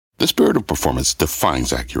The spirit of performance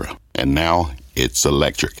defines Acura, and now it's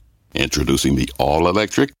electric. Introducing the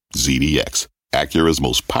all-electric ZDX, Acura's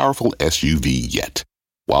most powerful SUV yet.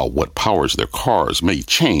 While what powers their cars may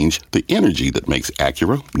change, the energy that makes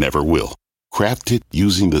Acura never will. Crafted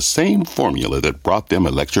using the same formula that brought them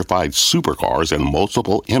electrified supercars and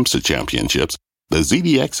multiple IMSA championships, the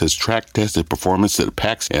ZDX has track-tested performance that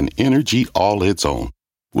packs an energy all its own.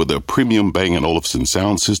 With a premium Bang & Olufsen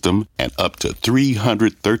sound system and up to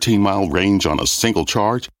 313-mile range on a single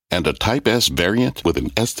charge, and a Type S variant with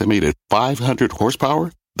an estimated 500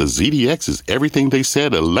 horsepower, the ZDX is everything they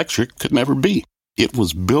said electric could never be. It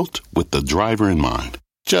was built with the driver in mind,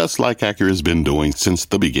 just like Acura's been doing since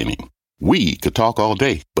the beginning. We could talk all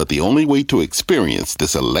day, but the only way to experience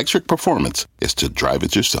this electric performance is to drive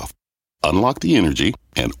it yourself. Unlock the energy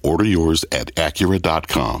and order yours at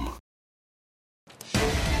Acura.com.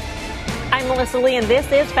 I'm Melissa Lee, and this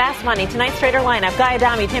is Fast Money. Tonight's trader lineup: Guy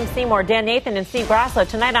Adami, Tim Seymour, Dan Nathan, and Steve Grasso.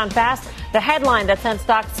 Tonight on Fast, the headline that sent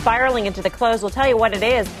stocks spiraling into the close. We'll tell you what it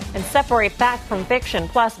is and separate fact from fiction.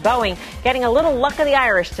 Plus, Boeing getting a little luck of the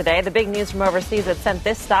Irish today. The big news from overseas that sent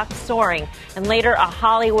this stock soaring. And later, a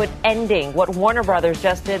Hollywood ending. What Warner Brothers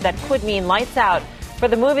just did that could mean lights out for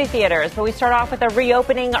the movie theaters. But we start off with a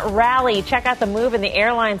reopening rally. Check out the move in the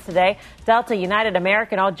airlines today. Delta, United,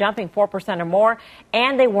 American all jumping 4% or more.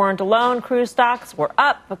 And they weren't alone. Cruise stocks were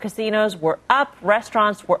up. Casinos were up.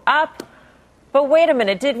 Restaurants were up. But wait a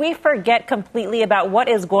minute. Did we forget completely about what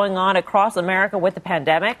is going on across America with the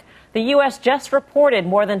pandemic? The U.S. just reported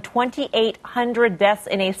more than 2,800 deaths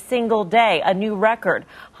in a single day, a new record.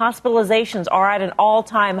 Hospitalizations are at an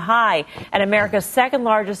all-time high. And America's second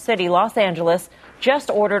largest city, Los Angeles,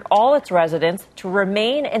 just ordered all its residents to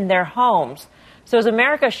remain in their homes. So as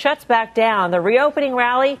America shuts back down, the reopening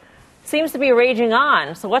rally seems to be raging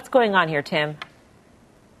on. So what's going on here, Tim?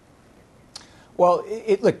 Well,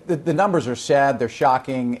 look, the numbers are sad, they're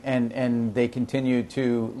shocking, and they continue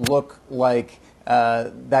to look like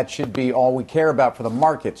that should be all we care about for the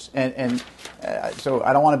markets. So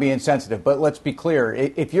I don't want to be insensitive, but let's be clear.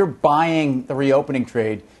 If you're buying the reopening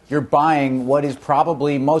trade, you're buying what is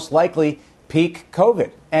probably most likely peak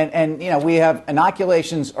COVID. And you know, we have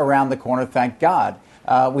inoculations around the corner, thank God.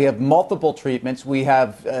 We have multiple treatments. We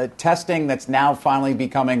have testing that's now finally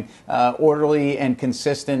becoming orderly and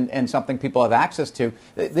consistent and something people have access to.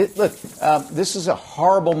 Look, this is a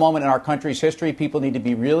horrible moment in our country's history. People need to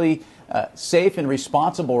be really safe and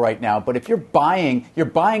responsible right now. But if you're buying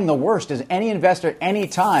the worst. As any investor, any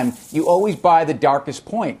time, you always buy the darkest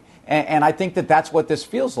point. And I think that that's what this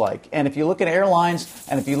feels like. And if you look at airlines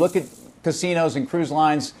and if you look at casinos and cruise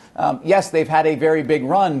lines, yes, they've had a very big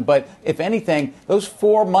run, but if anything, those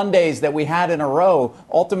 4 Mondays that we had in a row,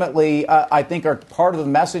 ultimately, I think are part of the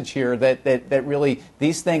message here that really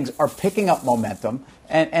these things are picking up momentum.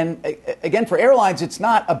 And again, for airlines, it's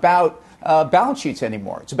not about balance sheets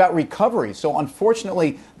anymore. It's about recovery. So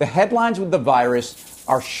unfortunately, the headlines with the virus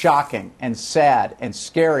are shocking and sad and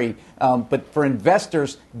scary. But for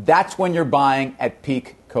investors, that's when you're buying at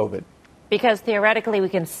peak COVID. Because theoretically, we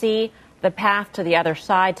can see the path to the other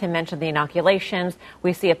side. Tim mentioned the inoculations.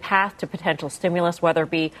 We see a path to potential stimulus, whether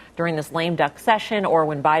it be during this lame duck session or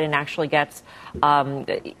when Biden actually gets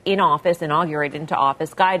in office, inaugurated into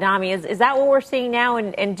office. Guy Adami, is that what we're seeing now?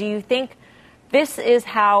 And do you think this is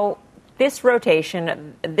how this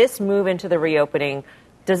rotation, this move into the reopening,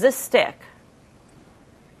 does this stick?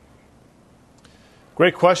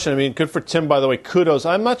 Great question. I mean, good for Tim, by the way. Kudos.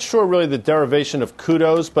 I'm not sure really the derivation of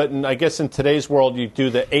kudos, but I guess in today's world, you do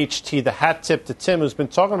the HT, the hat tip to Tim, who's been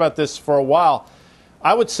talking about this for a while.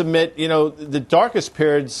 I would submit, you know, the darkest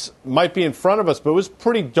periods might be in front of us, but it was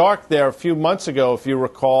pretty dark there a few months ago, if you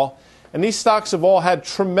recall. And these stocks have all had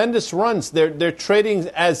tremendous runs. They're trading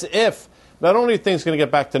as if not only are things going to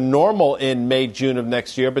get back to normal in May, June of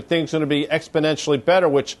next year, but things are going to be exponentially better,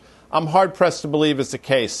 which I'm hard-pressed to believe is the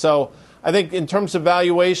case. So I think in terms of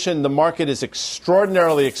valuation, the market is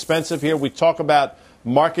extraordinarily expensive here. We talk about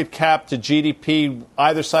market cap to GDP,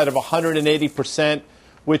 either side of 180%,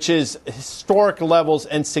 which is historic levels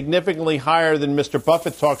and significantly higher than Mr.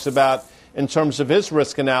 Buffett talks about in terms of his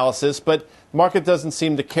risk analysis. But the market doesn't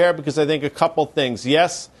seem to care because I think a couple things.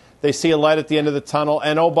 Yes, they see a light at the end of the tunnel.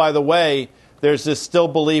 And, oh, by the way, there's this still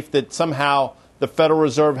belief that somehow the Federal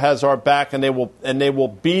Reserve has our back and they will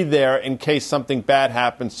be there in case something bad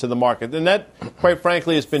happens to the market. And that, quite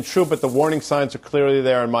frankly, has been true, but the warning signs are clearly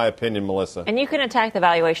there, in my opinion, Melissa. And you can attack the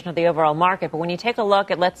valuation of the overall market, but when you take a look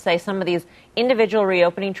at, let's say, some of these individual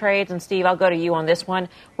reopening trades, and Steve, I'll go to you on this one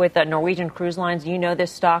with Norwegian Cruise Lines. You know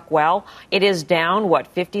this stock well. It is down,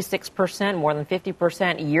 56%, more than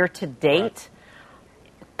 50% year to date. Right.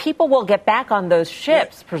 people will get back on those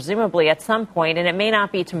ships, presumably at some point, and it may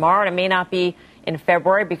not be tomorrow, and it may not be in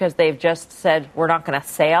February because they've just said we're not going to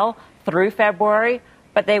sail through February,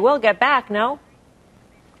 but they will get back, no?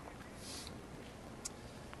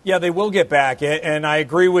 Yeah, they will get back, and I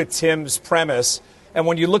agree with Tim's premise. And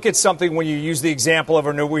when you look at something, when you use the example of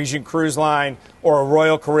a Norwegian Cruise Line or a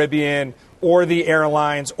Royal Caribbean or the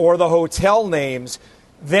airlines or the hotel names,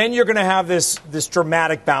 then you're going to have this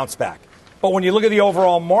dramatic bounce back. But when you look at the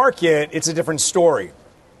overall market, it's a different story.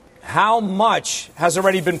 How much has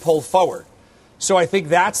already been pulled forward? So I think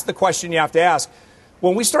that's the question you have to ask.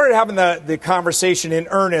 When we started having the conversation in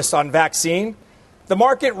earnest on vaccine, the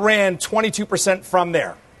market ran 22% from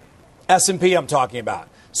there. S&P I'm talking about.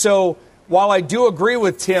 So while I do agree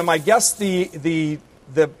with Tim, I guess the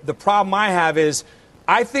problem I have is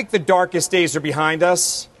I think the darkest days are behind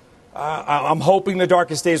us. I'm hoping the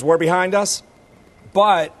darkest days were behind us.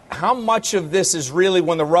 But how much of this is really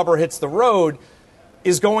when the rubber hits the road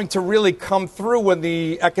is going to really come through when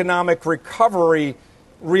the economic recovery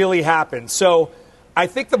really happens. So I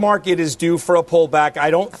think the market is due for a pullback. I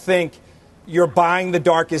don't think you're buying the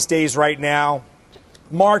darkest days right now.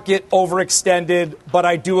 Market overextended, but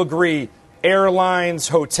I do agree. Airlines,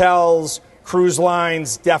 hotels, cruise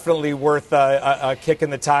lines, definitely worth a kick in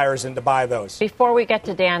the tires and to buy those. Before we get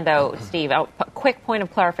to Dan, though, Steve, a quick point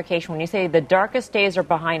of clarification. When you say the darkest days are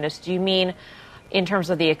behind us, do you mean in terms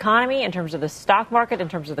of the economy, in terms of the stock market, in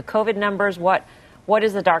terms of the COVID numbers? What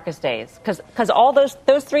is the darkest days? Because all those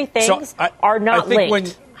three things are not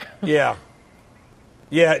linked. I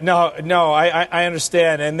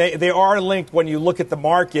understand. And they are linked when you look at the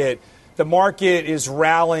market. The market is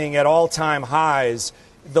rallying at all-time highs.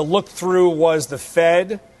 The look-through was the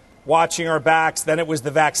Fed watching our backs. Then it was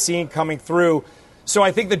the vaccine coming through. So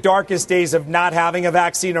I think the darkest days of not having a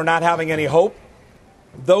vaccine or not having any hope,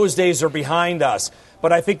 those days are behind us.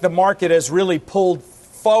 But I think the market has really pulled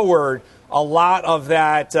forward a lot of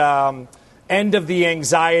that end of the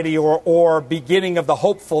anxiety or beginning of the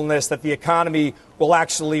hopefulness that the economy will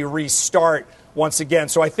actually restart once again.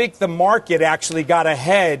 So I think the market actually got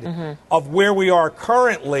ahead of where we are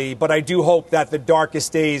currently, but I do hope that the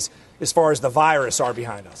darkest days as far as the virus are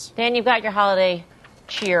behind us. Dan, you've got your holiday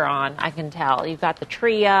cheer on, I can tell. You've got the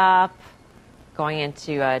tree up going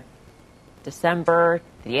into December,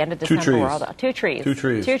 the end of December. Two trees. Two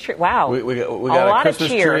trees. Wow. We got a lot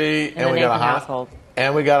Christmas of cheer tree, and we got a household.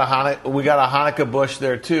 And we got a Hanukkah bush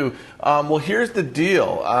there too. Well, here's the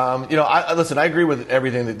deal. Listen, I agree with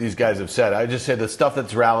everything that these guys have said. I just say the stuff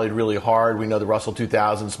that's rallied really hard. We know the Russell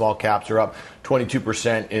 2000 small caps are up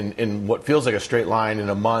 22% in what feels like a straight line in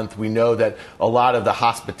a month. We know that a lot of the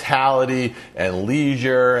hospitality and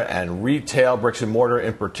leisure and retail, bricks and mortar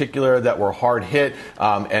in particular, that were hard hit,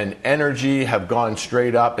 and energy have gone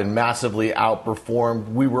straight up and massively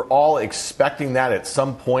outperformed. We were all expecting that at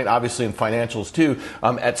some point, obviously in financials too,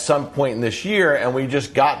 at some point in this year, and we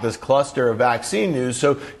just got this cluster of vaccine news.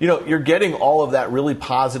 So, you're getting all of that really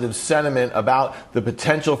positive sentiment about the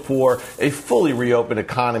potential for a fully reopened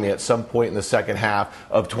economy at some point in the second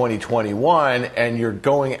half of 2021, and you're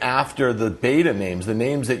going after the beta names, the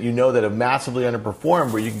names that that have massively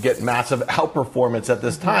underperformed, where you can get massive outperformance at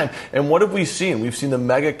this time. And what have we seen? We've seen the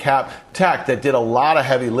mega cap tech that did a lot of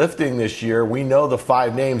heavy lifting this year. We know the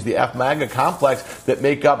five names, the F-MAGA complex, that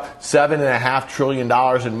make up $7.5 trillion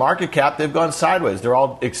in market cap. They've gone sideways. They're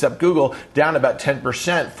all, except Google, down about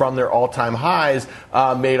 10% from their all-time highs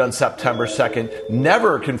made on September 2nd,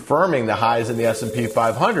 never confirming the highs in the S&P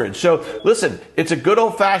 500. So listen, it's a good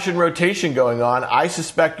old-fashioned rotation going on. I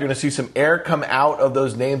suspect you're going to see some air come out of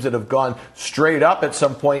those names that have gone straight up at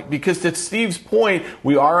some point, because to Steve's point,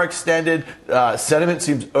 we are extended. Sentiment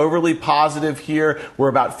seems overly positive here. We're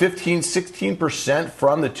about 16%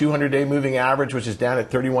 from the 200-day moving average, which is down at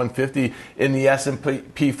 3150 in the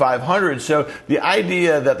S&P 500. So the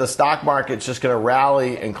idea that the stock market's just going to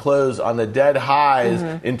rally and close on the dead highs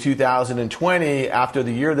in 2020 after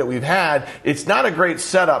the year that we've had, it's not a great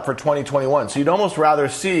setup for 2021. So you'd almost rather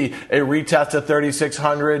see a retest of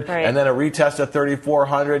 3,600 and then a retest of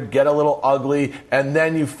 3,400, get a little ugly, and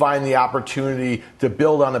then you find the opportunity to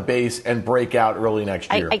build on a base and break out early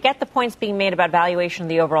next year. I get the points being made about valuation of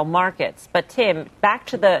the overall markets, but Tim, back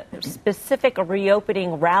to the specific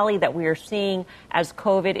reopening rally that we are seeing as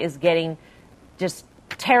COVID is getting just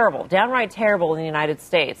terrible, downright terrible in the United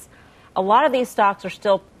States. A lot of these stocks are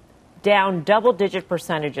still down double-digit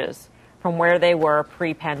percentages from where they were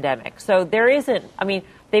pre-pandemic. So there isn't,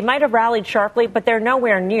 they might have rallied sharply, but they're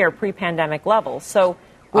nowhere near pre-pandemic levels. So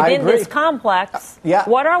within this complex,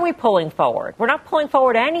 what are we pulling forward? We're not pulling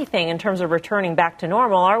forward anything in terms of returning back to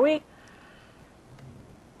normal, are we?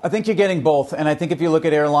 I think you're getting both. And I think if you look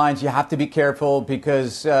at airlines, you have to be careful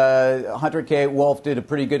because Hunter K. Wolf did a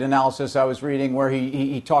pretty good analysis I was reading where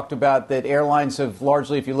he talked about that airlines have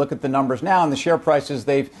largely, if you look at the numbers now and the share prices,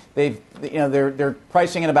 they're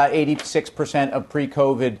pricing at about 86% of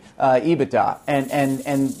pre-COVID EBITDA.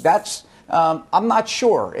 And that's I'm not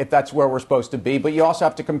sure if that's where we're supposed to be, but you also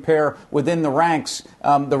have to compare within the ranks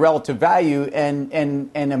the relative value, and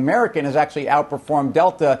American has actually outperformed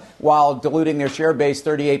Delta while diluting their share base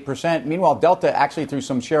 38%. Meanwhile, Delta actually through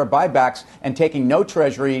some share buybacks and taking no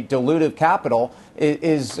treasury dilutive capital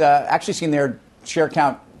is actually seeing their share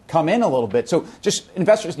count come in a little bit. So just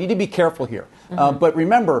investors need to be careful here. But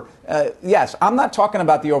remember, yes, I'm not talking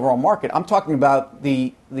about the overall market. I'm talking about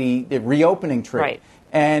the reopening trade. Right.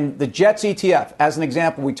 And the JETS ETF, as an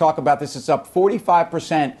example, we talk about this, it's up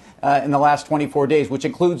 45% in the last 24 days, which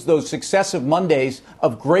includes those successive Mondays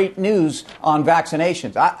of great news on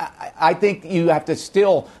vaccinations. I think you have to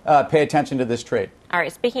still pay attention to this trade. All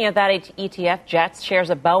right, speaking of that ETF, JETS, shares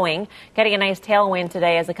of Boeing getting a nice tailwind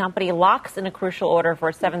today as the company locks in a crucial order for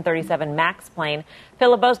a 737 MAX plane.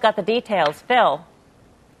 Phil LeBeau's got the details. Phil.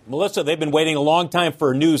 Melissa, they've been waiting a long time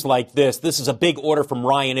for news like this. This is a big order from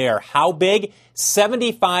Ryanair. How big?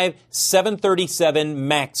 75 737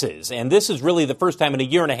 MAXes. And this is really the first time in a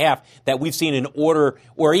year and a half that we've seen an order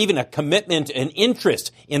or even a commitment, an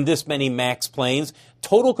interest in this many MAX planes.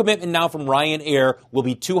 Total commitment now from Ryanair will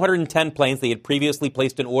be 210 planes. They had previously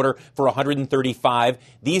placed an order for 135.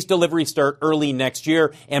 These deliveries start early next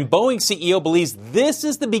year. And Boeing CEO believes this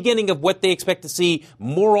is the beginning of what they expect to see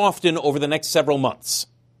more often over the next several months.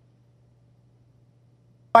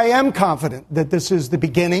 I am confident that this is the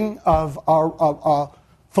beginning of our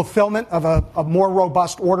fulfillment of a more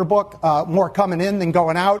robust order book, more coming in than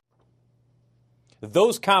going out.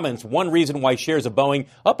 Those comments, one reason why shares of Boeing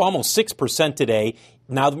up almost 6% today.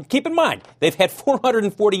 Now, keep in mind, they've had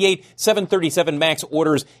 448 737 MAX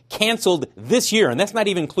orders canceled this year, and that's not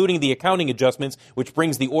even including the accounting adjustments, which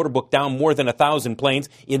brings the order book down more than 1,000 planes.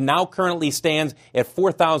 It now currently stands at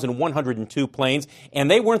 4,102 planes, and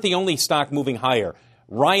they weren't the only stock moving higher.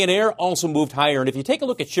 Ryanair also moved higher, and if you take a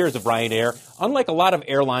look at shares of Ryanair, unlike a lot of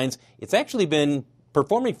airlines, it's actually been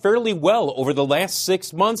performing fairly well over the last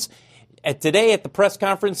 6 months. Today at the press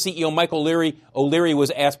conference, CEO Michael O'Leary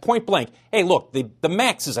was asked point blank, hey, look, the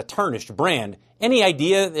MAX is a tarnished brand. Any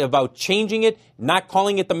idea about changing it, not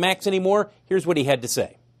calling it the MAX anymore? Here's what he had to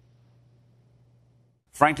say.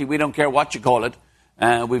 Frankly, we don't care what you call it.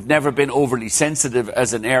 We've never been overly sensitive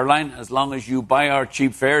as an airline. As long as you buy our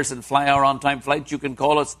cheap fares and fly our on-time flights, you can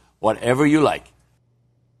call us whatever you like.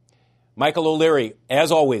 Michael O'Leary,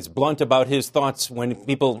 as always, blunt about his thoughts when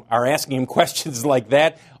people are asking him questions like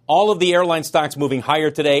that. All of the airline stocks moving higher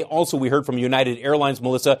today. Also, we heard from United Airlines,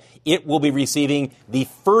 Melissa. It will be receiving the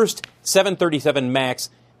first 737 MAX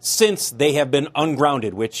since they have been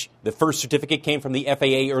ungrounded, which the first certificate came from the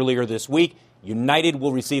FAA earlier this week. United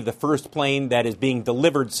will receive the first plane that is being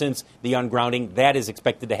delivered since the ungrounding. That is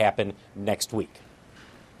expected to happen next week.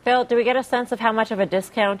 Phil, do we get a sense of how much of a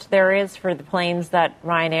discount there is for the planes that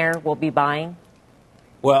Ryanair will be buying?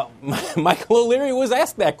 Well, Michael O'Leary was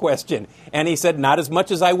asked that question, and he said not as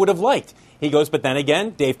much as I would have liked. He goes, but then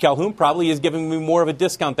again, Dave Calhoun probably is giving me more of a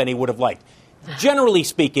discount than he would have liked. Generally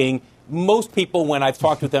speaking, most people, when I've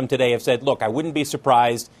talked with them today, have said, look, I wouldn't be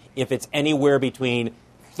surprised if it's anywhere between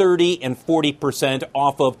 30 and 40%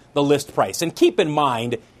 off of the list price. And keep in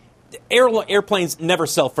mind, airplanes never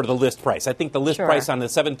sell for the list price. I think the list price on the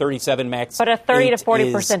 737 MAX but a 30 to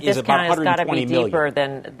 40% discount has got to be deeper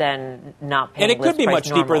than not paying. And it could be much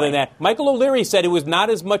normally. deeper than that. Michael O'Leary said it was not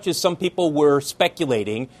as much as some people were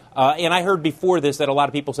speculating. And I heard before this that a lot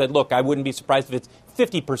of people said, look, I wouldn't be surprised if it's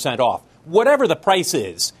 50% off. Whatever the price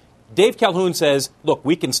is, Dave Calhoun says, look,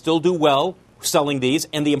 we can still do well selling these.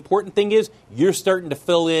 And the important thing is you're starting to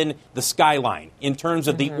fill in the skyline in terms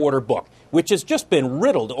of the order book, which has just been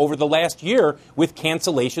riddled over the last year with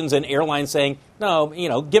cancellations and airlines saying, no,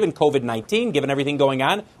 given COVID-19, given everything going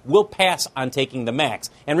on, we'll pass on taking the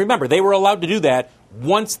MAX. And remember, they were allowed to do that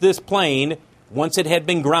once it had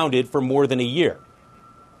been grounded for more than a year.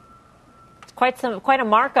 It's quite a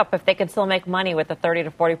markup if they could still make money with a 30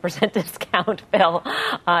 to 40% discount, Phil.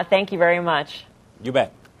 Thank you very much. You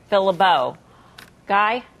bet. Phil LeBeau.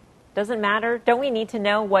 Guy, doesn't matter. Don't we need to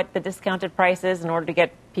know what the discounted price is in order to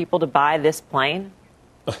get people to buy this plane?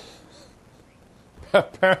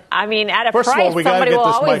 I mean, at a First price, of all, we got to somebody get will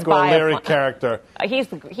this always Michael buy O'Leary a character.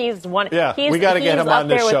 He's one. Yeah, we got to get him on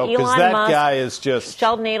this show because that Musk, guy is just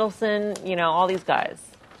Sheldon Adelson. All these guys,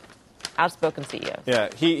 outspoken CEOs. Yeah,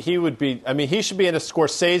 he would be. I mean, he should be in a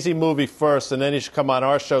Scorsese movie first, and then he should come on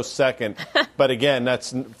our show second. But again,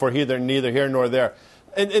 that's for neither here nor there.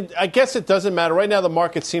 And I guess it doesn't matter. Right now, the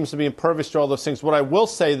market seems to be impervious to all those things. What I will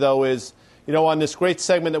say, though, is, on this great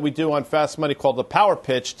segment that we do on Fast Money called The Power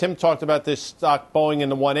Pitch, Tim talked about this stock Boeing in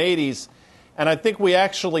the 180s. And I think we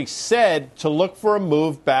actually said to look for a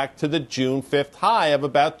move back to the June 5th high of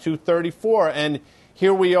about 234. And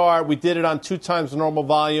here we are. We did it on 2 times the normal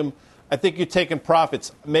volume. I think you're taking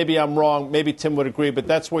profits. Maybe I'm wrong. Maybe Tim would agree. But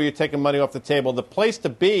that's where you're taking money off the table. The place to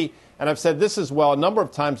be, and I've said this as well a number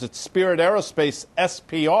of times, it's Spirit Aerospace,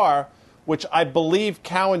 SPR, which I believe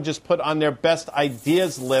Cowen just put on their best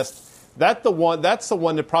ideas list. That's the one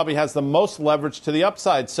that probably has the most leverage to the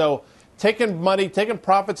upside. So taking money, taking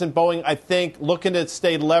profits in Boeing, I think, looking to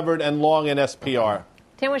stay levered and long in SPR.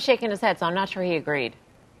 Tim was shaking his head, so I'm not sure he agreed.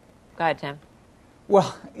 Go ahead, Tim.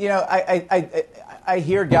 Well, I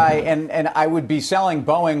hear, Guy, and I would be selling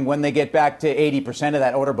Boeing when they get back to 80% of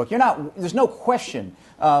that order book. There's no question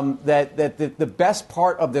that the best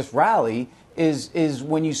part of this rally is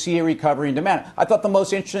when you see a recovery in demand. I thought the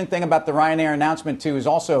most interesting thing about the Ryanair announcement, too, is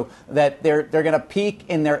also that they're going to peak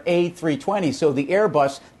in their A320. So the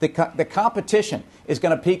Airbus, the competition is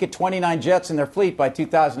going to peak at 29 jets in their fleet by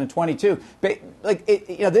 2022.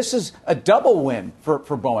 This is a double win for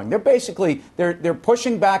Boeing. They're basically they're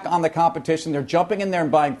pushing back on the competition. They're jumping in there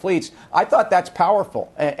and buying fleets. I thought that's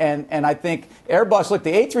powerful. And I think Airbus, look,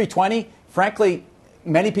 the A320, frankly,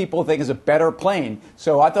 many people think is a better plane.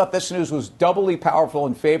 So I thought this news was doubly powerful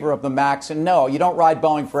in favor of the MAX. And no, you don't ride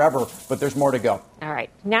Boeing forever, but there's more to go. All right.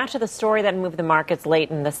 Now to the story that moved the markets late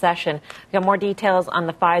in the session. We got more details on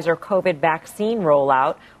the Pfizer COVID vaccine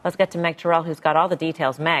rollout. Let's get to Meg Terrell, who's got all the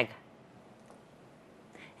details. Meg.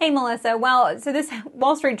 Hey, Melissa. Well, so this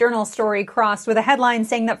Wall Street Journal story crossed with a headline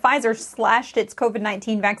saying that Pfizer slashed its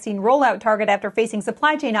COVID-19 vaccine rollout target after facing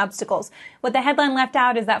supply chain obstacles. What the headline left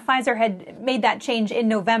out is that Pfizer had made that change in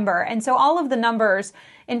November. And so all of the numbers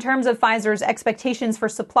in terms of Pfizer's expectations for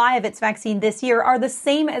supply of its vaccine this year are the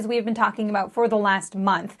same as we've been talking about for the last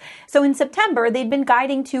month. So in September, they'd been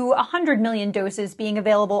guiding to 100 million doses being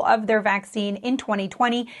available of their vaccine in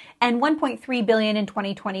 2020 and 1.3 billion in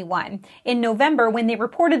 2021. In November, when they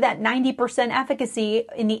reported that 90% efficacy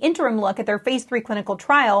in the interim look at their phase 3 clinical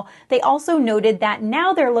trial, they also noted that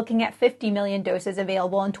now they're looking at 50 million doses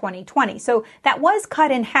available in 2020. So that was cut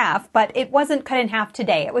in half, but it wasn't cut in half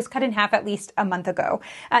today. It was cut in half at least a month ago.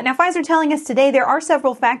 Now, Pfizer telling us today there are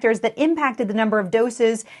several factors that impacted the number of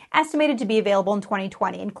doses estimated to be available in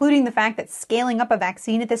 2020, including the fact that scaling up a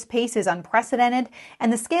vaccine at this pace is unprecedented,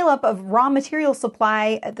 and the scale up of raw material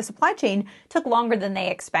supply, the supply chain, took longer than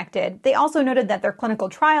they expected. They also noted that their clinical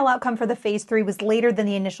trial outcome for the phase 3 was later than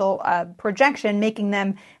the initial projection, making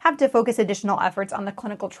them have to focus additional efforts on the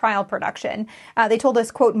clinical trial production. They told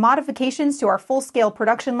us, quote, modifications to our full-scale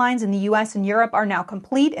production lines in the U.S. and Europe are now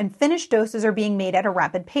complete, and finished doses are being made at a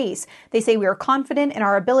rapid pace. They say we are confident in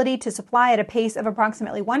our ability to supply at a pace of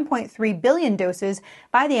approximately 1.3 billion doses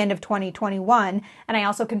by the end of 2021. And I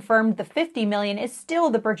also confirmed the 50 million is still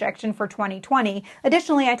the projection for 2020.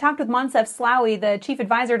 Additionally, I talked with Moncef Slaoui, the chief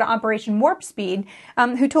advisor to Operation Warp Speed,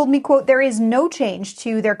 who told me, quote, there is no change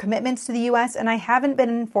to their commitments to the U.S. and I haven't been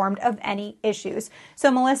informed of any issues. So,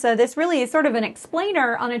 Melissa, this really is sort of an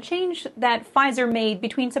explainer on a change that Pfizer made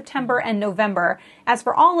between September and November. As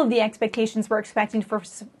for all of the expectations we're expecting for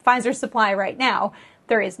Pfizer's supply right now,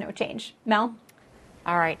 there is no change. Mel?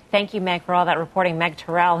 All right. Thank you, Meg, for all that reporting. Meg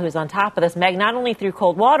Terrell, who's on top of this. Meg not only threw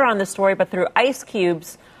cold water on this story, but threw ice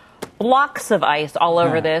cubes, blocks of ice all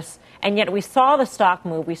over this. And yet we saw the stock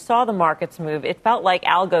move. We saw the markets move. It felt like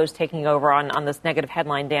algo's taking over on this negative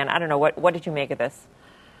headline. Dan, I don't know. What did you make of this?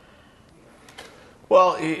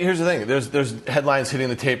 Well, here's the thing. There's headlines hitting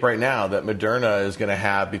the tape right now that Moderna is going to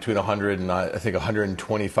have between 100 and I think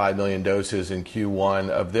 125 million doses in Q1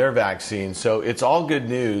 of their vaccine. So it's all good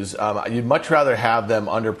news. You'd much rather have them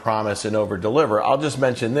under promise and over deliver. I'll just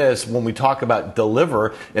mention this when we talk about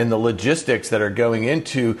deliver and the logistics that are going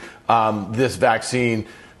into this vaccine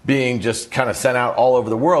being just kind of sent out all over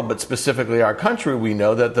the world, but specifically our country. We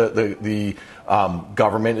know that the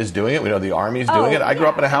government is doing it. We know the Army is doing it. I grew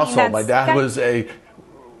up in a household. My dad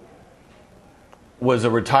was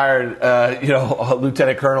a retired,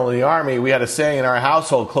 lieutenant colonel in the Army. We had a saying in our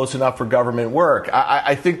household, close enough for government work.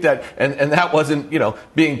 I think that, and that wasn't,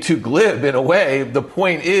 being too glib in a way. The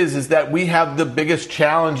point is that we have the biggest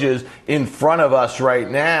challenges in front of us right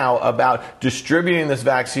now about distributing this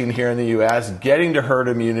vaccine here in the U.S., getting to herd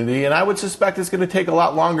immunity, and I would suspect it's going to take a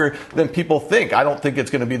lot longer than people think. I don't think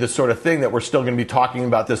it's going to be the sort of thing that we're still going to be talking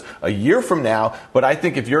about this a year from now, but I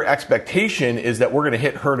think if your expectation is that we're going to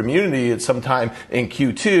hit herd immunity at some time in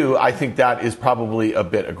Q2, I think that is probably a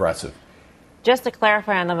bit aggressive. Just to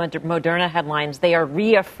clarify on the Moderna headlines, they are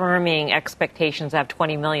reaffirming expectations of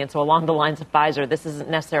 20 million. So along the lines of Pfizer, this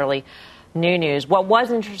isn't necessarily new news. What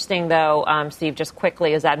was interesting, though, Steve, just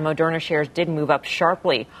quickly, is that Moderna shares did move up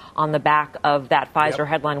sharply on the back of that Pfizer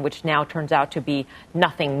headline, which now turns out to be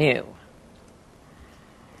nothing new.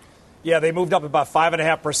 Yeah, they moved up about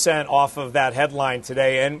 5.5% off of that headline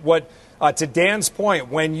today. And what, to Dan's point,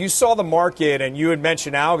 when you saw the market and you had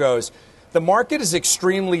mentioned algos, the market is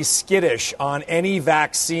extremely skittish on any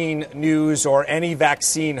vaccine news or any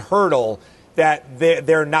vaccine hurdle that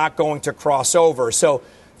they're not going to cross over. So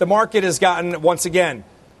the market has gotten, once again,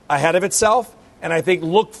 ahead of itself. And I think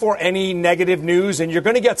look for any negative news, and you're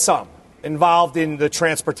going to get some involved in the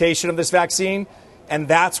transportation of this vaccine. And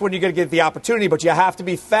that's when you're going to get the opportunity. But you have to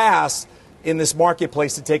be fast in this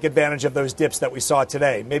marketplace to take advantage of those dips that we saw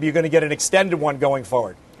today. Maybe you're going to get an extended one going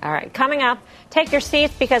forward. All right, coming up, take your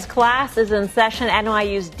seats because class is in session.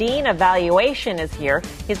 NYU's Dean of Valuation is here.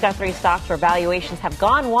 He's got 3 stocks where valuations have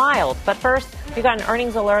gone wild. But first, we've got an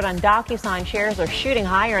earnings alert on DocuSign. Shares are shooting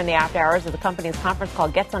higher in the after hours as the company's conference call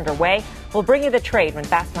gets underway. We'll bring you the trade when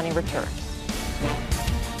Fast Money returns.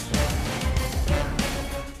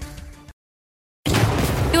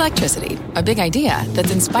 Electricity, a big idea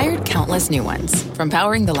that's inspired countless new ones. From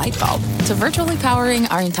powering the light bulb to virtually powering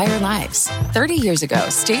our entire lives. 30 years ago,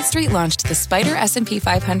 State Street launched the Spider S&P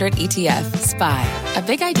 500 ETF, SPY. A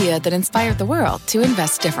big idea that inspired the world to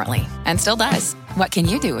invest differently. And still does. What can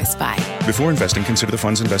you do with SPY? Before investing, consider the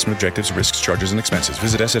fund's investment objectives, risks, charges, and expenses.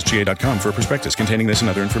 Visit ssga.com for a prospectus containing this and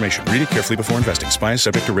other information. Read it carefully before investing. SPY is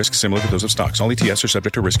subject to risks similar to those of stocks. All ETFs are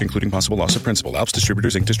subject to risk, including possible loss of principal. Alps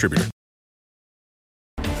Distributors, Inc. Distributor.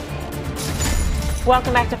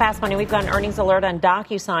 Welcome back to Fast Money. We've got an earnings alert on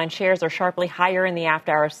DocuSign. Shares are sharply higher in the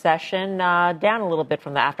after-hour session, down a little bit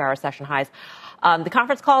from the after-hour session highs. The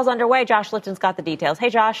conference call is underway. Josh Lipton's got the details.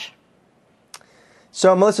 Hey, Josh.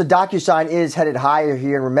 So, Melissa, DocuSign is headed higher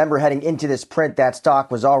here. And remember, heading into this print, that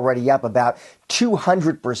stock was already up about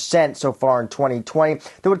 200% so far in 2020.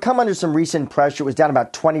 That would come under some recent pressure. It was down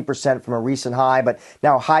about 20% from a recent high, but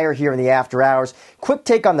now higher here in the after hours. Quick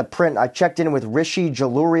take on the print. I checked in with Rishi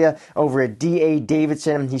Jaluria over at D.A.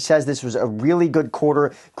 Davidson. He says this was a really good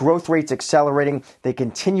quarter. Growth rates accelerating. They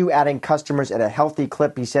continue adding customers at a healthy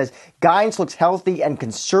clip. He says guidance looks healthy and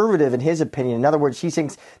conservative in his opinion. In other words, he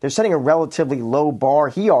thinks they're setting a relatively low bar,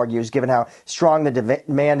 he argues, given how strong the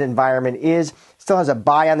demand environment is. Still has a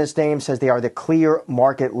buy on this name, says they are the clear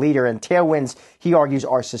market leader. And tailwinds, he argues,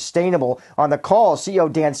 are sustainable. On the call,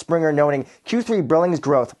 CEO Dan Springer noting Q3 billings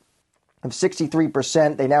growth of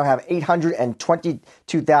 63%. They now have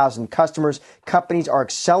 822,000 customers. Companies are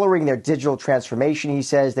accelerating their digital transformation, he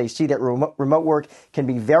says. They see that remote work can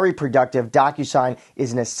be very productive. DocuSign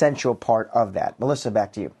is an essential part of that. Melissa,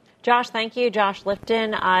 back to you. Josh, thank you. Josh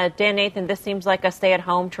Lipton. Dan Nathan, this seems like a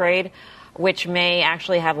stay-at-home trade, which may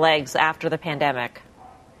actually have legs after the pandemic.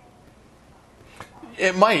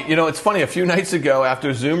 It might. You know, it's funny. A few nights ago,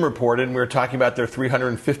 after Zoom reported, and we were talking about their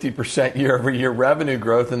 350% year-over-year revenue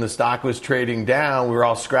growth, and the stock was trading down, we were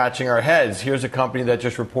all scratching our heads. Here's a company that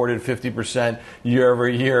just reported 50%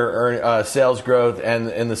 year-over-year sales growth,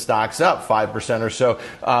 and the stock's up 5% or so.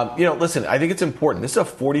 Listen, I think it's important. This is a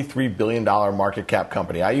 $43 billion market cap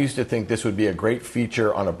company. I used to think this would be a great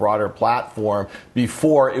feature on a broader platform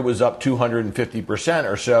before it was up 250%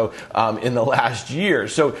 or so in the last year.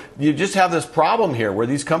 So you just have this problem here, where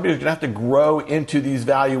these companies are going to have to grow into these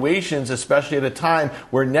valuations, especially at a time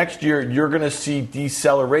where next year you're going to see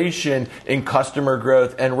deceleration in customer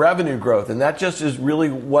growth and revenue growth. And that just is really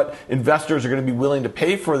what investors are going to be willing to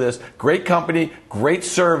pay for this. Great company, great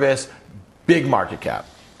service, big market cap.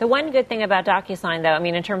 The one good thing about DocuSign, though, I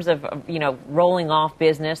mean, in terms of, rolling off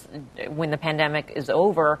business when the pandemic is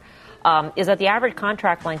over, is that the average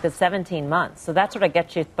contract length is 17 months. So that sort of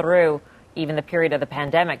gets you through even the period of the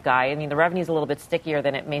pandemic, Guy. I mean, the revenue is a little bit stickier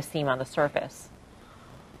than it may seem on the surface.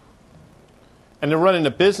 And they're running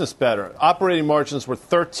the business better. Operating margins were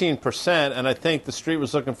 13%, and I think the street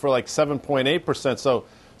was looking for like 7.8%.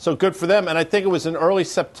 So good for them. And I think it was in early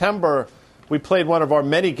September we played one of our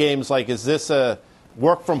many games like, is this a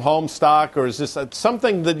work-from-home stock, or is this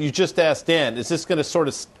something that you just asked Dan? Is this going to sort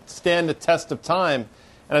of stand the test of time?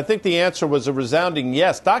 And I think the answer was a resounding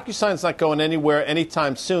yes. DocuSign's not going anywhere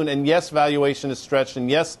anytime soon. And yes, valuation is stretched. And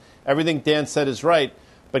yes, everything Dan said is right.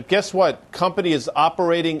 But guess what? Company is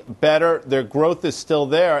operating better. Their growth is still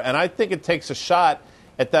there. And I think it takes a shot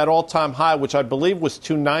at that all-time high, which I believe was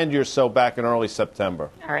 290 or so back in early September.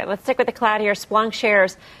 All right, let's stick with the cloud here. Splunk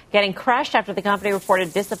shares getting crushed after the company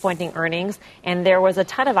reported disappointing earnings. And there was a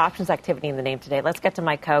ton of options activity in the name today. Let's get to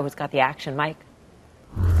Mike Coe, who's got the action. Mike.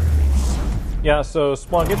 Yeah, so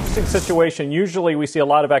Splunk, interesting situation. Usually we see a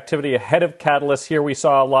lot of activity ahead of Catalyst. Here we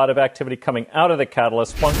saw a lot of activity coming out of the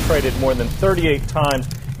Catalyst. Splunk traded more than 38 times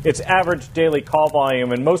its average daily call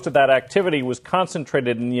volume, and most of that activity was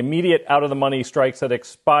concentrated in the immediate out-of-the-money strikes that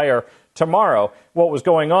expire tomorrow. What was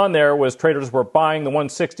going on there was traders were buying the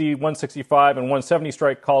 160, 165, and 170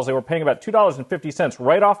 strike calls. They were paying about $2.50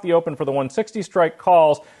 right off the open for the 160 strike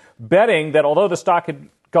calls, betting that although the stock had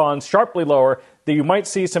gone sharply lower, that you might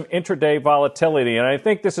see some intraday volatility. And I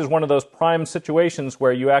think this is one of those prime situations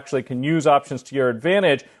where you actually can use options to your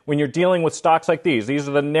advantage when you're dealing with stocks like these. These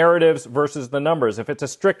are the narratives versus the numbers. If it's a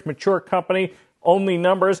strict, mature company, only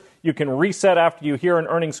numbers, you can reset after you hear an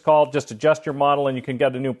earnings call, just adjust your model, and you can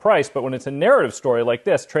get a new price. But when it's a narrative story like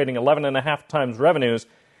this, trading 11.5 times revenues,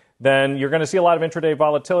 then you're going to see a lot of intraday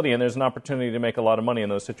volatility, and there's an opportunity to make a lot of money in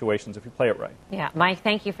those situations if you play it right. Yeah, Mike,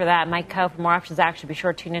 thank you for that. Mike Coe for more options action. Be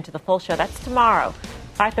sure to tune into the full show. That's tomorrow,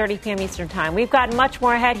 5:30 p.m. Eastern Time. We've got much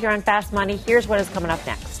more ahead here on Fast Money. Here's what is coming up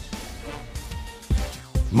next.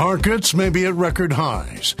 Markets may be at record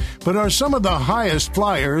highs, but are some of the highest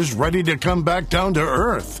flyers ready to come back down to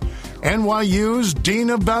earth? NYU's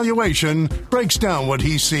Dean of Valuation breaks down what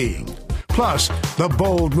he's seeing. Plus, the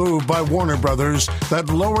bold move by Warner Brothers that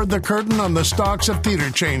lowered the curtain on the stocks of theater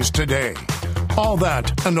chains today. All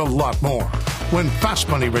that and a lot more when Fast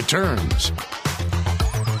Money returns.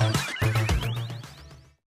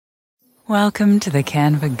 Welcome to the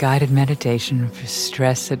Canva guided meditation for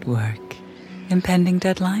stress at work. Impending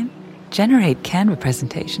deadline? Generate Canva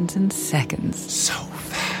presentations in seconds. So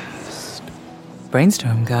fast.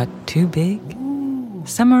 Brainstorm got too big? Ooh.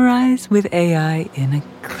 Summarize with AI in a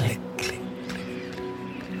click.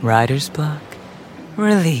 Writer's block?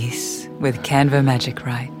 Release with Canva Magic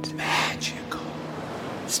Write. Magical.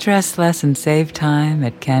 Stress less and save time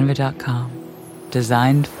at canva.com.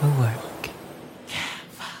 Designed for work.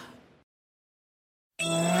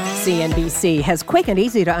 CNBC has quick and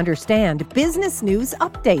easy to understand business news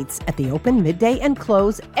updates at the open, midday, and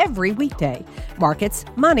close every weekday. Markets,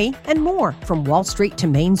 money, and more from Wall Street to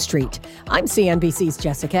Main Street. I'm CNBC's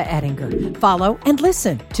Jessica Ettinger. Follow and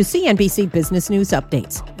listen to CNBC Business News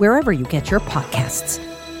Updates wherever you get your podcasts.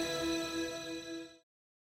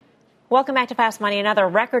 Welcome back to Fast Money. Another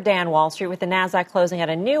record day on Wall Street with the Nasdaq closing at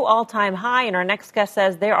a new all-time high. And our next guest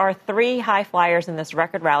says there are 3 high flyers in this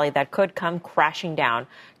record rally that could come crashing down.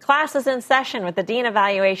 Class is in session with the Dean of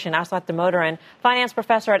Valuation, Aswath Damodaran, finance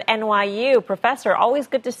professor at NYU. Professor, always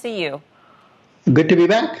good to see you. Good to be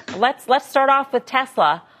back. Let's start off with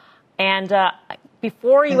Tesla. And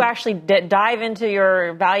before you actually dive into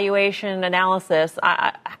your valuation analysis,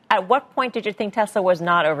 at what point did you think Tesla was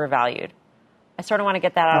not overvalued? I sort of want to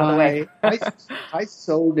get that out of the way. I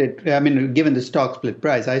sold it. I mean, given the stock split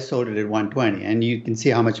price, I sold it at 120, and you can see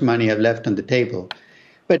how much money I've left on the table.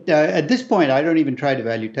 But at this point, I don't even try to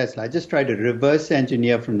value Tesla. I just try to reverse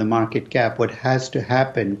engineer from the market cap what has to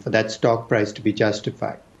happen for that stock price to be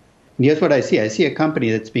justified. And here's what I see. I see a company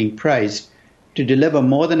that's being priced to deliver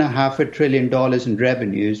more than $500 billion in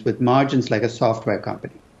revenues with margins like a software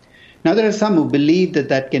company. Now, there are some who believe that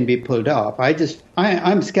that can be pulled off.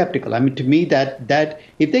 I'm skeptical. I mean, to me, that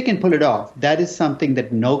if they can pull it off, that is something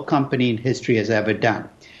that no company in history has ever done.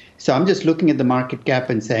 So I'm just looking at the market cap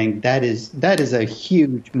and saying that is a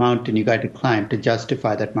huge mountain you got to climb to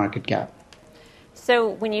justify that market cap. So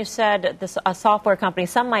when you said a software company,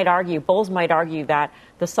 some might argue, bulls might argue that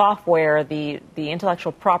the software, the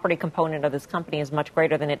intellectual property component of this company is much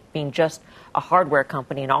greater than it being just a hardware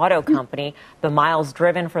company, an auto company. The miles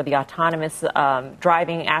driven for the autonomous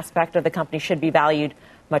driving aspect of the company should be valued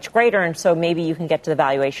much greater, and so maybe you can get to the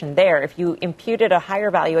valuation there. If you imputed a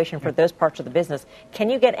higher valuation for those parts of the business, can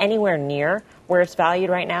you get anywhere near where it's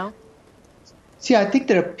valued right now? See, I think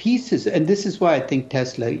there are pieces, and this is why I think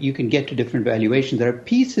Tesla, you can get to different valuations. There are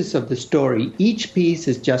pieces of the story. Each piece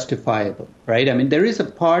is justifiable, right? I mean, there is a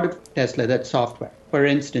part of Tesla that's software. For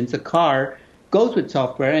instance, a car goes with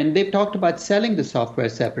software, and they've talked about selling the software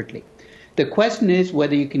separately. The question is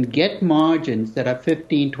whether you can get margins that are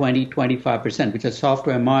 15, 20, 25%, which are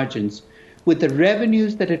software margins, with the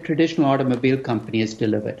revenues that a traditional automobile company has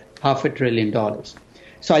delivered, $500 billion.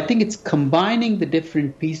 So I think it's combining the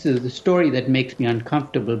different pieces of the story that makes me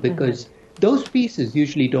uncomfortable because those pieces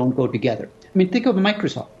usually don't go together. I mean, think of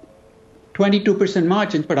Microsoft. 22%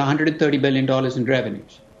 margins, but $130 billion in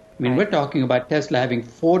revenues. I mean, we're talking about Tesla having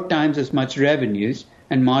 4 times as much revenues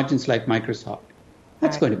and margins like Microsoft.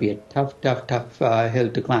 That's going to be a tough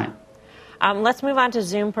hill to climb. Let's move on to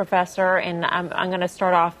Zoom, Professor, and I'm going to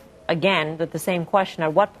start off again with the same question.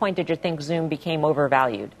 At what point did you think Zoom became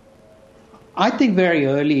overvalued? I think very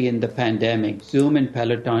early in the pandemic, Zoom and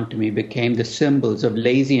Peloton to me became the symbols of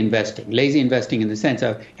lazy investing. Lazy investing in the sense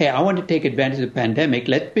of, hey, I want to take advantage of the pandemic.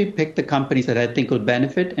 Let me pick the companies that I think will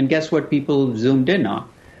benefit. And guess what people zoomed in on?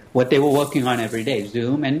 What they were working on every day,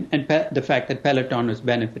 Zoom and the fact that Peloton was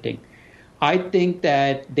benefiting. I think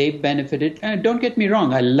that they've benefited. Don't get me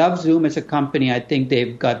wrong. I love Zoom as a company. I think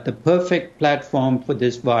they've got the perfect platform for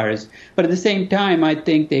this virus. But at the same time, I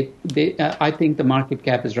think I think the market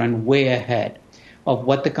cap has run way ahead of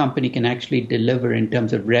what the company can actually deliver in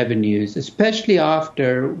terms of revenues, especially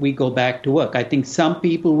after we go back to work. I think some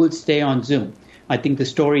people will stay on Zoom. I think the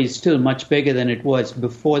story is still much bigger than it was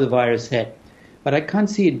before the virus hit. But I can't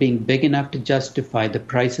see it being big enough to justify the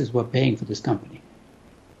prices we're paying for this company.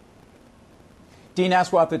 Dean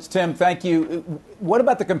Aswath, it's Tim. Thank you. What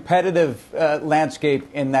about the competitive landscape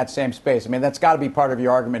in that same space? I mean, that's got to be part of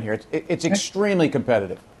your argument here. It's extremely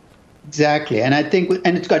competitive. Exactly. And I think,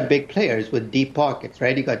 and it's got big players with deep pockets,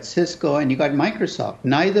 right? You got Cisco and you got Microsoft.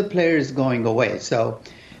 Neither player is going away. So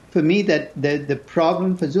for me, that the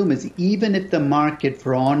problem for Zoom is even if the market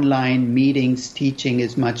for online meetings, teaching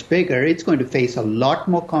is much bigger, it's going to face a lot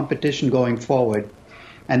more competition going forward.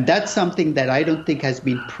 And that's something that I don't think has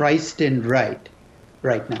been priced in right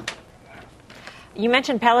now. You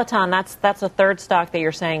mentioned Peloton. That's a third stock that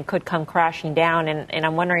you're saying could come crashing down. And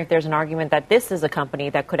I'm wondering if there's an argument that this is a company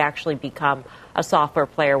that could actually become a software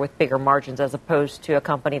player with bigger margins as opposed to a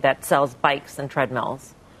company that sells bikes and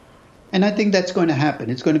treadmills. And I think that's going to happen.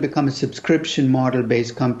 It's going to become a subscription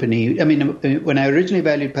model-based company. I mean, when I originally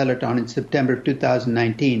valued Peloton in September of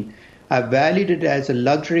 2019, I valued it as a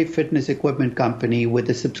luxury fitness equipment company with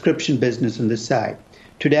a subscription business on the side.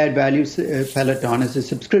 Today, I value Peloton as a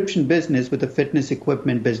subscription business with a fitness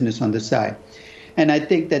equipment business on the side. And I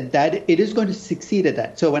think that it is going to succeed at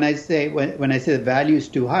that. So when I say the value is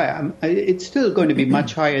too high, it's still going to be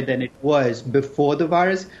much higher than it was before the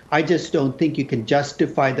virus. I just don't think you can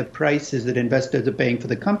justify the prices that investors are paying for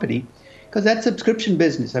the company because that subscription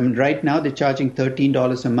business, I mean, right now they're charging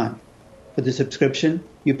 $13 a month for the subscription.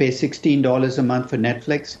 You pay $16 a month for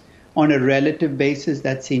Netflix. On a relative basis,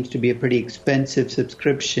 that seems to be a pretty expensive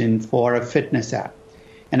subscription for a fitness app.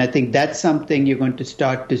 And I think that's something you're going to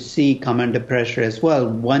start to see come under pressure as well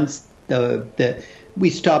once we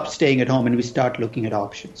stop staying at home and we start looking at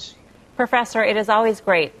options. Professor, it is always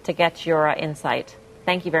great to get your insight.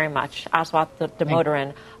 Thank you very much. Aswath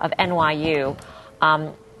Damodaran of NYU.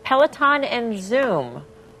 Peloton and Zoom,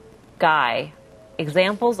 Guy,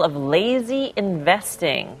 examples of lazy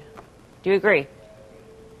investing. Do you agree?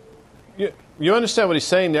 You understand what he's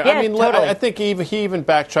saying there? Yeah, I mean, totally. I think he even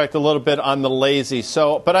backtracked a little bit on the lazy.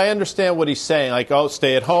 But I understand what he's saying. Like,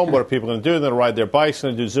 stay at home. What are people going to do? They're going to ride their bikes,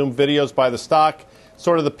 going to do Zoom videos, buy the stock.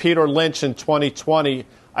 Sort of the Peter Lynch in 2020.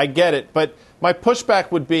 I get it. But my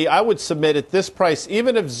pushback would be I would submit at this price,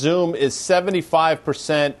 even if Zoom is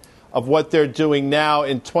 75% of what they're doing now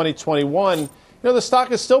in 2021, the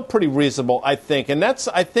stock is still pretty reasonable, I think. And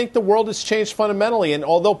I think the world has changed fundamentally. And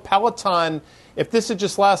although Peloton, if this had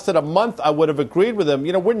just lasted a month, I would have agreed with him.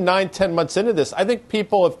 We're 9-10 months into this. I think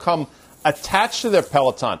people have come attached to their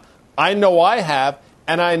Peloton. I know I have,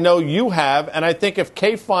 and I know you have. And I think if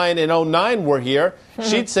Kay Fine in 2009 were here,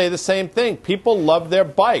 she'd say the same thing. People love their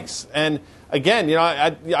bikes. And again,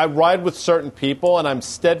 I ride with certain people, and I'm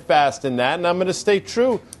steadfast in that. And I'm going to stay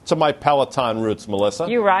true to my Peloton roots, Melissa.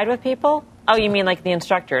 You ride with people? Oh, you mean like the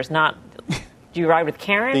instructors, not... Do you ride with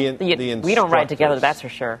Karen? We don't ride together, that's for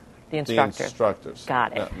sure. The instructors.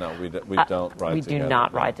 Got it. No, we don't ride we together. We do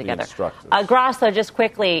not ride together. The instructors. Grasso, just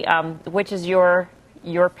quickly, which is your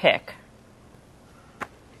pick?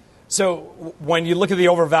 So when you look at the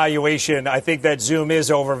overvaluation, I think that Zoom is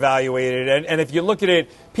overvaluated. And if you look at it,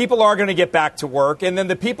 people are going to get back to work. And then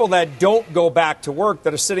the people that don't go back to work,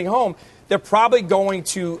 that are sitting home, they're probably going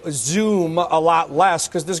to Zoom a lot less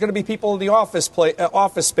because there's going to be people in the office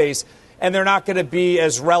space, and they're not going to be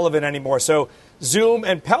as relevant anymore. So Zoom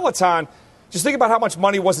and Peloton, just think about how much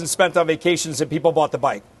money wasn't spent on vacations and people bought the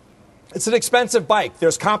bike. It's an expensive bike.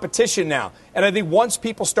 There's competition now. And I think once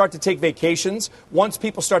people start to take vacations, once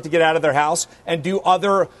people start to get out of their house and do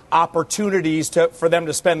other opportunities for them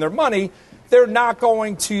to spend their money, they're not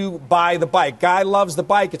going to buy the bike. Guy loves the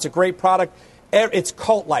bike. It's a great product. It's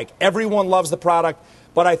cult-like. Everyone loves the product.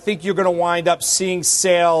 But I think you're going to wind up seeing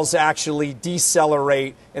sales actually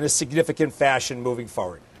decelerate in a significant fashion moving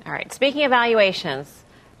forward. All right. Speaking of valuations,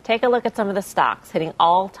 take a look at some of the stocks hitting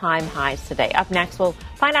all-time highs today. Up next, we'll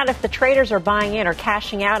find out if the traders are buying in or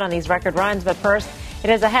cashing out on these record runs. But first, it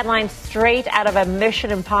is a headline straight out of a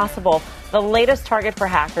Mission Impossible, the latest target for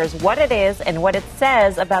hackers, what it is and what it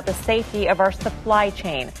says about the safety of our supply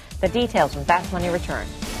chain. The details when Fast Money returns.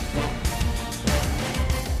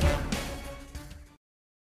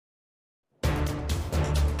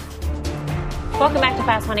 Welcome back to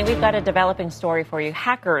Fast Money. We've got a developing story for you.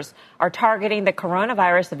 Hackers are targeting the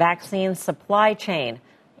coronavirus vaccine supply chain.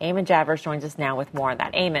 Eamon Javers joins us now with more on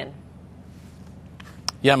that. Eamon.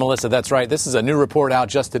 Yeah, Melissa, that's right. This is a new report out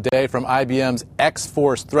just today from IBM's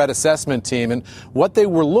X-Force threat assessment team. And what they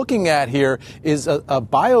were looking at here is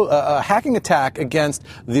a hacking attack against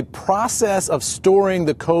the process of storing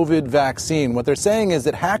the COVID vaccine. What they're saying is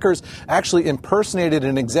that hackers actually impersonated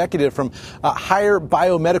an executive from Higher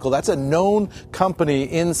Biomedical. That's a known company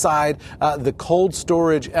inside the cold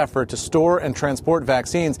storage effort to store and transport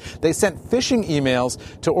vaccines. They sent phishing emails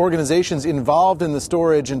to organizations involved in the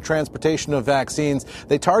storage and transportation of vaccines.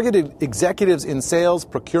 They targeted executives in sales,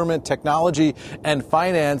 procurement, technology, and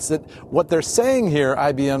finance. That what they're saying here,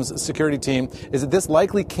 IBM's security team, is that this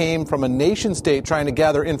likely came from a nation state trying to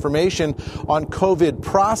gather information on COVID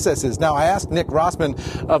processes. Now, I asked Nick Rossman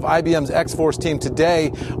of IBM's X-Force team today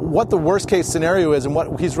what the worst case scenario is and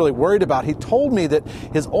what he's really worried about. He told me that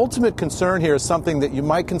his ultimate concern here is something that you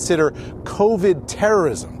might consider COVID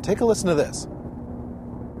terrorism. Take a listen to this.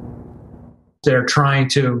 They're trying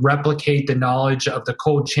to replicate the knowledge of the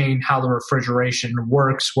cold chain, how the refrigeration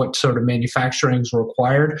works, what sort of manufacturing is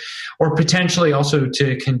required, or potentially also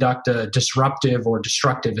to conduct a disruptive or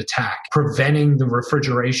destructive attack, preventing the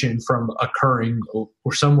refrigeration from occurring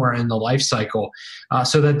or somewhere in the life cycle,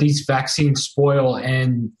 so that these vaccines spoil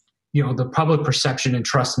and the public perception and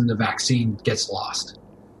trust in the vaccine gets lost.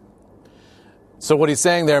 So what he's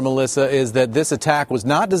saying there, Melissa, is that this attack was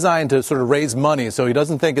not designed to sort of raise money. So he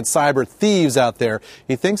doesn't think it's cyber thieves out there.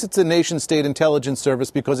 He thinks it's a nation-state intelligence service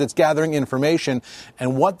because it's gathering information.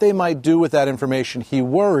 And what they might do with that information, he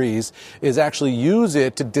worries, is actually use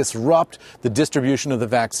it to disrupt the distribution of the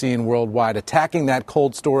vaccine worldwide, attacking that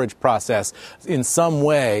cold storage process in some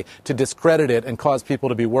way to discredit it and cause people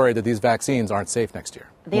to be worried that these vaccines aren't safe next year.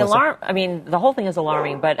 The whole thing is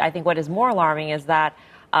alarming, but I think what is more alarming is that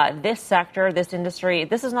this sector, this industry,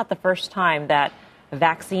 this is not the first time that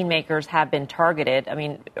vaccine makers have been targeted. I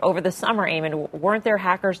mean, over the summer, Eamon, weren't there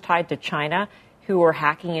hackers tied to China who were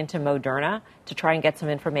hacking into Moderna to try and get some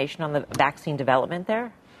information on the vaccine development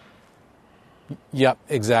there? Yep,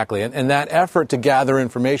 exactly. And that effort to gather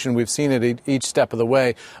information, we've seen it each step of the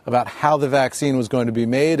way about how the vaccine was going to be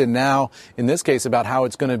made and now, in this case, about how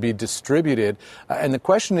it's going to be distributed. And the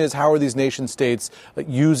question is, how are these nation states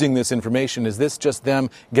using this information? Is this just them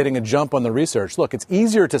getting a jump on the research? Look, it's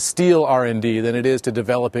easier to steal R&D than it is to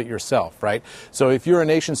develop it yourself, right? So if you're a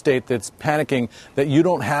nation state that's panicking that you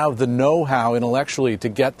don't have the know-how intellectually to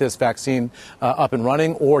get this vaccine up and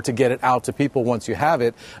running or to get it out to people once you have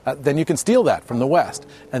it, then you can steal that from the West.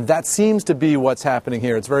 And that seems to be what's happening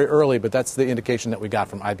here. It's very early, but that's the indication that we got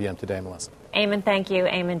from IBM today, Melissa. Eamon, thank you.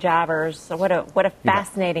 Eamon Javers. So what a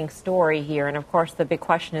fascinating story here. And, of course, the big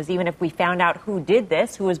question is, even if we found out who did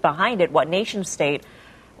this, who was behind it, what nation state,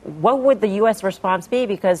 what would the U.S. response be?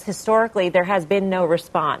 Because historically there has been no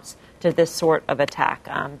response to this sort of attack.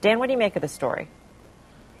 Dan, what do you make of the story?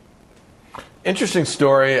 Interesting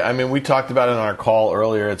story. I mean, we talked about it on our call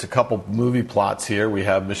earlier. It's a couple movie plots here. We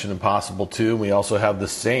have Mission Impossible 2, and we also have The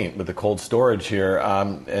Saint with the cold storage here.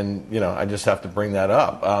 I just have to bring that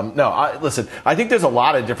up. Listen, I think there's a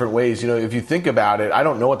lot of different ways. If you think about it, I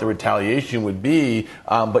don't know what the retaliation would be,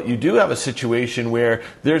 but you do have a situation where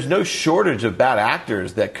there's no shortage of bad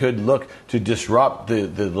actors that could look to disrupt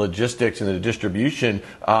the logistics and the distribution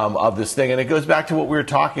of this thing. And it goes back to what we were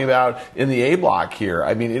talking about in the A block here.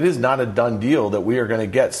 I mean, it is not a done deal that we are going to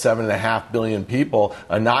get 7.5 billion people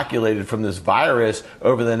inoculated from this virus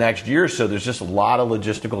over the next year. So there's just a lot of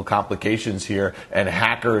logistical complications here, and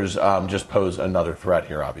hackers just pose another threat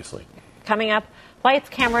here, obviously. Coming up, lights,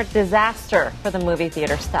 camera disaster for the movie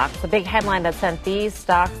theater stocks. The big headline that sent these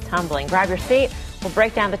stocks tumbling. Grab your seat. We'll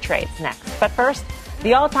break down the trades next. But first,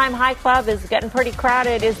 the all-time high club is getting pretty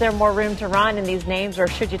crowded. Is there more room to run in these names, or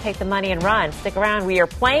should you take the money and run? Stick around. We are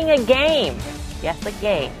playing a game. Yes, a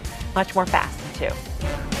game. Much more fast, too.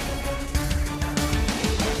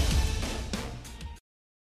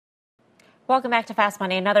 Welcome back to Fast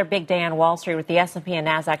Money. Another big day on Wall Street with the S&P and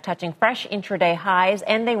Nasdaq touching fresh intraday highs,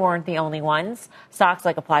 and they weren't the only ones. Stocks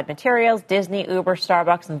like Applied Materials, Disney, Uber,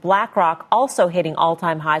 Starbucks, and BlackRock also hitting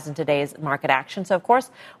all-time highs in today's market action. So, of course,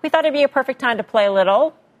 we thought it'd be a perfect time to play a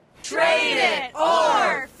little Trade It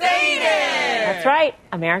or Fade It. That's right.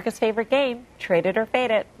 America's favorite game, Trade It or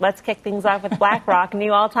Fade It. Let's kick things off with BlackRock.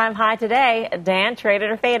 New all-time high today. Dan, Trade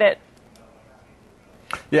It or Fade It?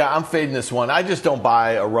 Yeah, I'm fading this one. I just don't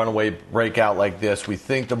buy a runaway breakout like this. We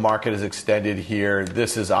think the market is extended here.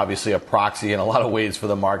 This is obviously a proxy in a lot of ways for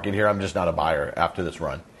the market here. I'm just not a buyer after this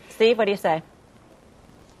run. Steve, what do you say?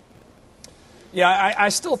 Yeah, I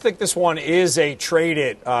still think this one is a trade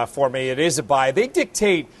it for me. It is a buy. They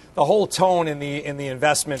dictate the whole tone in the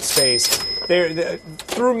investment space.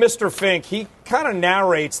 Through Mr. Fink, he kind of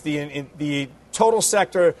narrates the total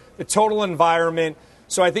sector, the total environment.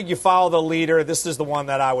 So I think you follow the leader. This is the one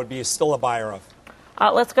that I would be still a buyer of.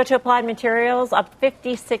 Let's go to Applied Materials, up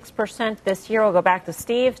 56% this year. We'll go back to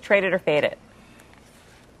Steve. Trade it or fade it?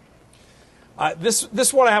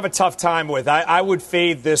 This one I have a tough time with. I would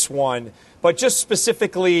fade this one, but just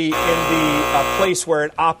specifically in the place where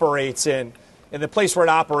it operates in.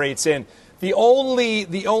 The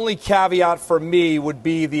only caveat for me would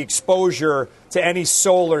be the exposure to any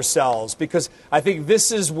solar cells, because I think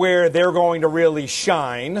this is where they're going to really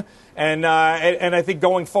shine. And I think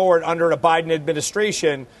going forward under a Biden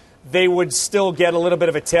administration, they would still get a little bit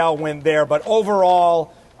of a tailwind there. But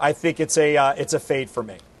overall, I think it's a fade for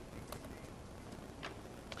me.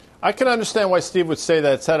 I can understand why Steve would say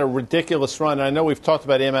that it's had a ridiculous run. And I know we've talked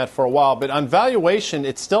about AMAT for a while, but on valuation,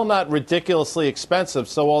 it's still not ridiculously expensive.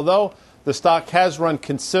 So although the stock has run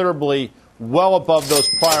considerably well above those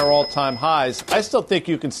prior all-time highs, I still think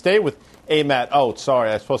you can stay with AMAT. Oh,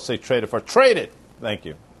 sorry, I was supposed to say trade it for. Trade it. Thank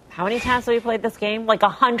you. How many times have we played this game? Like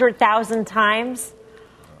 100,000 times?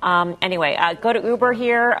 Anyway, go to Uber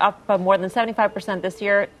here, up more than 75% this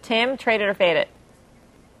year. Tim, trade it or fade it?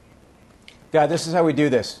 Yeah, this is how we do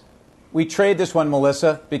this. We trade this one,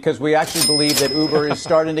 Melissa, because we actually believe that Uber is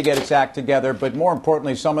starting to get its act together. But more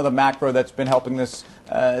importantly, some of the macro that's been helping this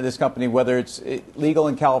company, whether it's legal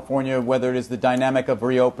in California, whether it is the dynamic of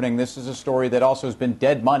reopening, this is a story that also has been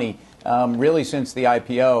dead money really since the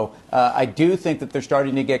IPO. I do think that they're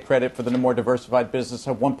starting to get credit for the more diversified business.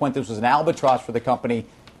 At one point, this was an albatross for the company.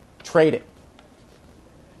 Trade it.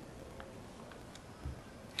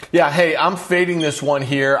 Yeah, hey, I'm fading this one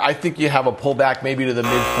here. I think you have a pullback maybe to the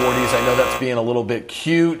mid-40s. I know that's being a little bit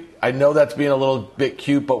cute.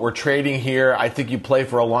 But we're trading here. I think you play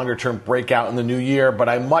for a longer-term breakout in the new year. But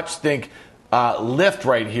I much think Lyft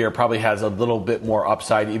right here probably has a little bit more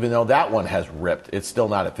upside, even though that one has ripped. It's still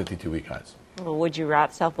not at 52-week highs. Would you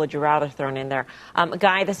rather thrown in there?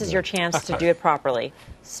 Guy, this is your chance to do it properly.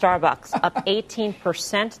 Starbucks, up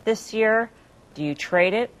 18% this year. Do you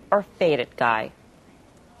trade it or fade it, Guy?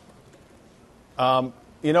 I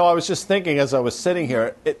was just thinking as I was sitting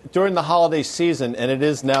here, during the holiday season, and it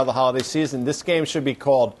is now the holiday season, this game should be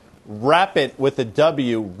called Wrap It with a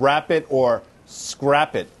W, Wrap It or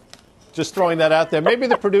Scrap It. Just throwing that out there. Maybe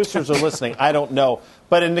the producers are listening. I don't know.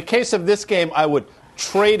 But in the case of this game, I would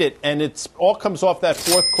trade it, and it all comes off that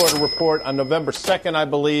fourth quarter report on November 2nd, I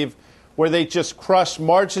believe, where they just crushed.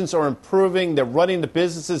 Margins are improving. They're running the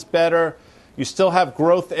businesses better. You still have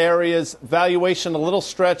growth areas. Valuation a little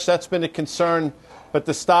stretched. That's been a concern. But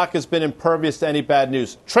the stock has been impervious to any bad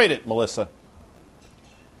news. Trade it, Melissa.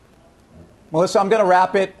 Melissa, I'm going to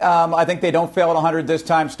wrap it. I think they don't fail at 100 this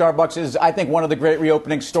time. Starbucks is, I think, one of the great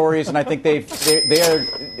reopening stories, and I think they are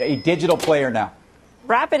a digital player now.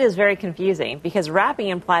 Wrap it is very confusing because wrapping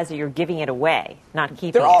implies that you're giving it away, not keeping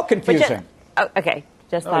it. They're all confusing. Okay.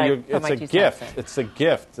 Just thought it's a gift. It's a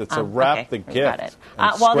gift. It's a wrap the gift. Got it.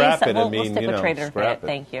 We'll stick with trade or fade.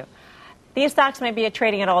 Thank you. These stocks may be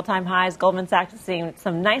trading at all-time highs. Goldman Sachs is seeing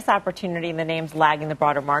some nice opportunity in the names lagging the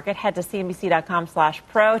broader market. Head to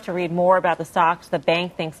cnbc.com/pro to read more about the stocks the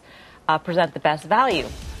bank thinks present the best value.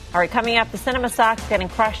 All right, coming up, the cinema stocks getting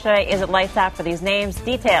crushed today. Is it lights out for these names?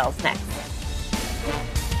 Details next.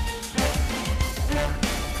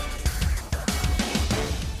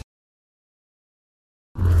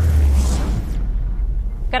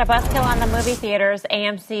 Got a buzzkill on the movie theaters.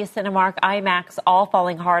 AMC, Cinemark, IMAX, all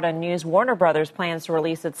falling hard on news. Warner Brothers plans to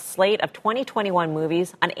release its slate of 2021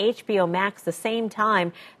 movies on HBO Max the same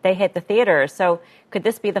time they hit the theaters. So could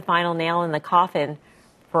this be the final nail in the coffin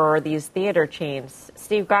for these theater chains?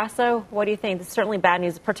 Steve Grasso, what do you think? This is certainly bad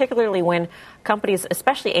news, particularly when companies,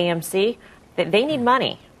 especially AMC, they need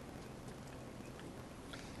money.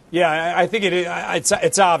 Yeah, I think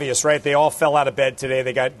it's obvious, right? They all fell out of bed today.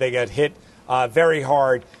 They got hit very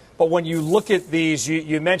hard. But when you look at these,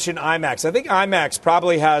 you mentioned IMAX. I think IMAX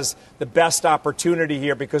probably has the best opportunity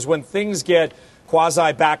here because when things get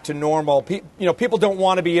quasi back to normal, people don't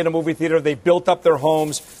want to be in a movie theater. They've built up their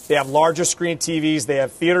homes. They have larger screen TVs. They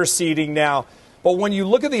have theater seating now. But when you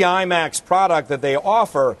look at the IMAX product that they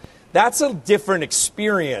offer, that's a different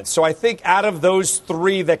experience. So I think out of those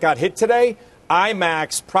three that got hit today,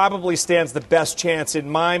 IMAX probably stands the best chance in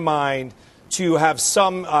my mind to have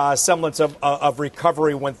some semblance of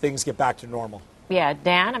recovery when things get back to normal. Yeah,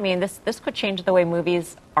 Dan, I mean, this could change the way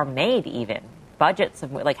movies are made even. Budgets,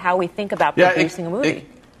 of like how we think about producing a movie.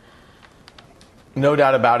 No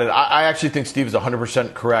doubt about it. I actually think Steve is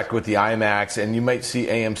 100% correct with the IMAX, and you might see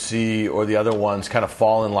AMC or the other ones kind of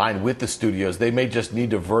fall in line with the studios. They may just need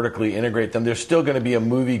to vertically integrate them. There's still going to be a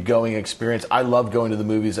movie-going experience. I love going to the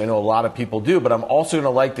movies. I know a lot of people do, but I'm also going to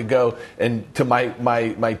like to go and to my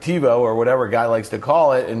TiVo or whatever a guy likes to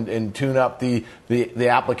call it and tune up the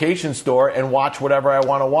application store and watch whatever I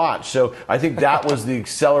want to watch. So I think that was the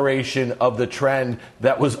acceleration of the trend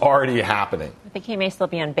that was already happening. I think he may still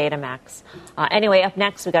be on Betamax. Anyway, up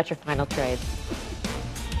next, we got your final trades.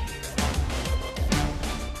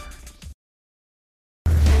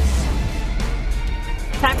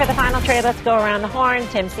 Time for the final trade. Let's go around the horn.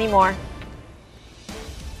 Tim Seymour.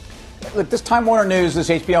 Look, this Time Warner news, this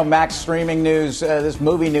HBO Max streaming news, this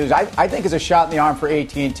movie news, I think is a shot in the arm for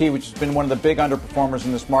AT&T, which has been one of the big underperformers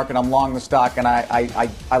in this market. I'm long the stock, and I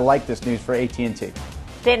like this news for AT&T.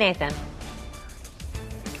 Dan Nathan.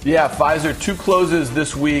 Yeah, Pfizer, 2 closes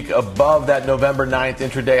this week above that November 9th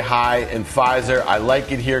intraday high in Pfizer. I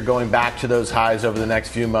like it here going back to those highs over the next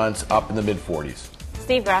few months, up in the mid-40s.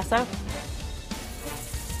 Steve Grasso.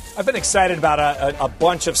 I've been excited about a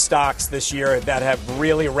bunch of stocks this year that have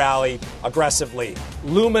really rallied aggressively.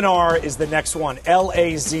 Luminar is the next one,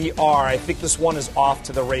 LAZR. I think this one is off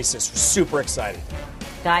to the races. Super excited.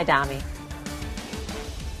 Guy Adami.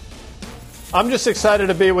 I'm just excited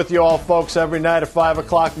to be with you all, folks, every night at 5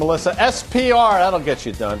 o'clock. Melissa, SPR, that'll get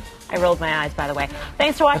you done. I rolled my eyes, by the way.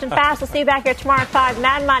 Thanks for watching Fast. We'll see you back here tomorrow at 5.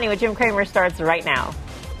 Mad Money with Jim Cramer starts right now.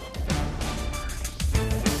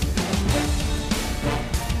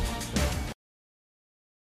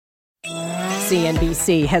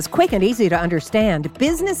 CNBC has quick and easy to understand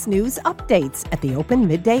business news updates at the open,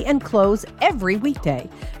 midday, and close every weekday.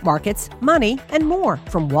 Markets, money, and more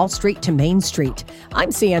from Wall Street to Main Street. I'm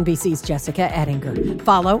CNBC's Jessica Ettinger.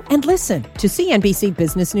 Follow and listen to CNBC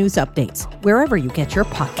Business News Updates wherever you get your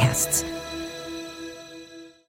podcasts.